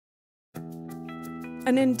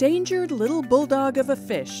An endangered little bulldog of a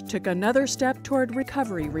fish took another step toward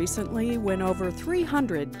recovery recently when over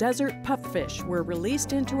 300 desert pupfish were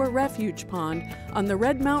released into a refuge pond on the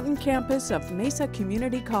Red Mountain campus of Mesa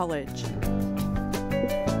Community College.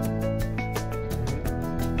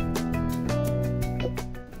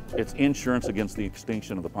 It's insurance against the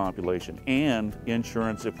extinction of the population, and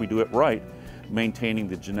insurance, if we do it right, maintaining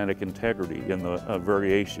the genetic integrity and the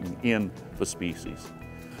variation in the species,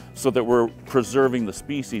 so that we're preserving the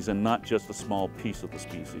species and not just a small piece of the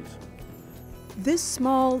species. This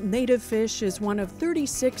small native fish is one of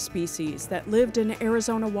 36 species that lived in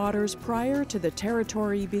Arizona waters prior to the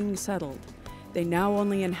territory being settled. They now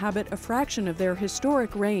only inhabit a fraction of their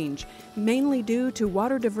historic range, mainly due to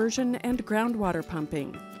water diversion and groundwater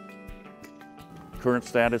pumping. Current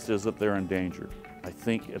status is that they're endangered. I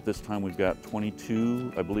think at this time we've got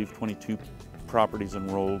 22 properties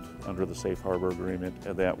enrolled under the Safe Harbor Agreement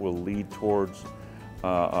that will lead towards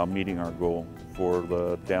meeting our goal for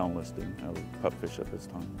the downlisting of pupfish at this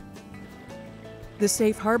time. The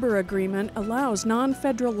Safe Harbor Agreement allows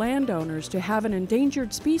non-federal landowners to have an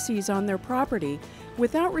endangered species on their property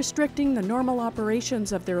without restricting the normal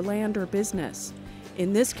operations of their land or business.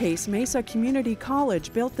 In this case, Mesa Community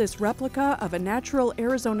College built this replica of a natural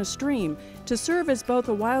Arizona stream to serve as both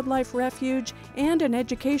a wildlife refuge and an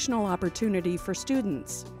educational opportunity for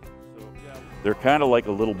students. They're kind of like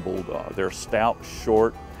a little bulldog. They're stout,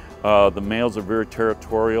 short. The males are very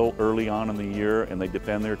territorial early on in the year, and they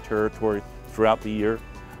defend their territory throughout the year.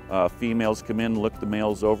 Females come in, look the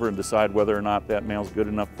males over, and decide whether or not that male's good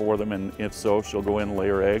enough for them, and if so, she'll go in and lay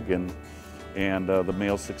her egg, and the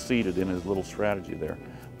male succeeded in his little strategy there.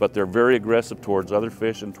 But they're very aggressive towards other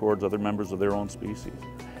fish and towards other members of their own species.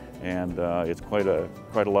 And it's quite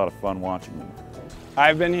a lot of fun watching them.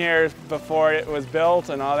 I've been here before it was built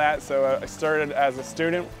and all that, so I started as a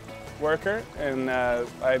student worker, and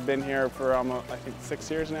I've been here for almost, I think,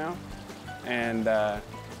 6 years now. And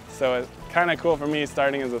so it's kind of cool for me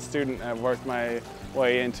starting as a student. I've worked my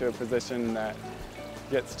way into a position that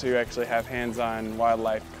gets to actually have hands-on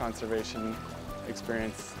wildlife conservation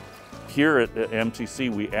experience. Here at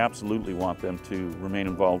MCC, we absolutely want them to remain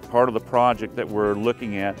involved. Part of the project that we're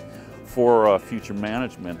looking at for future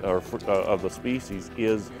management of the species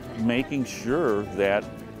is making sure that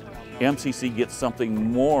MCC gets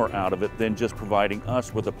something more out of it than just providing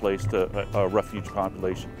us with a place to a refuge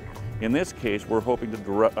population. In this case, we're hoping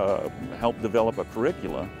to help develop a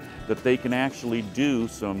curricula that they can actually do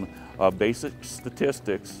some basic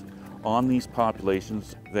statistics on these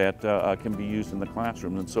populations that can be used in the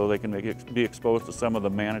classroom, and so they can be exposed to some of the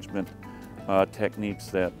management techniques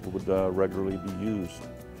that would regularly be used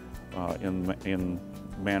in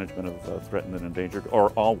management of threatened and endangered, or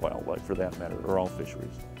all wildlife for that matter, or all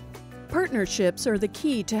fisheries. Partnerships are the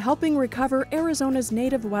key to helping recover Arizona's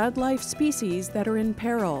native wildlife species that are in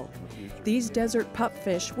peril. These desert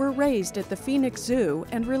pupfish were raised at the Phoenix Zoo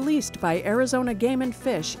and released by Arizona Game and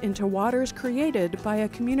Fish into waters created by a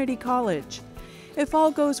community college. If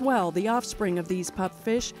all goes well, the offspring of these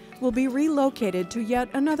pupfish will be relocated to yet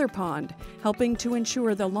another pond, helping to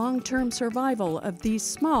ensure the long-term survival of these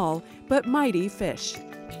small but mighty fish.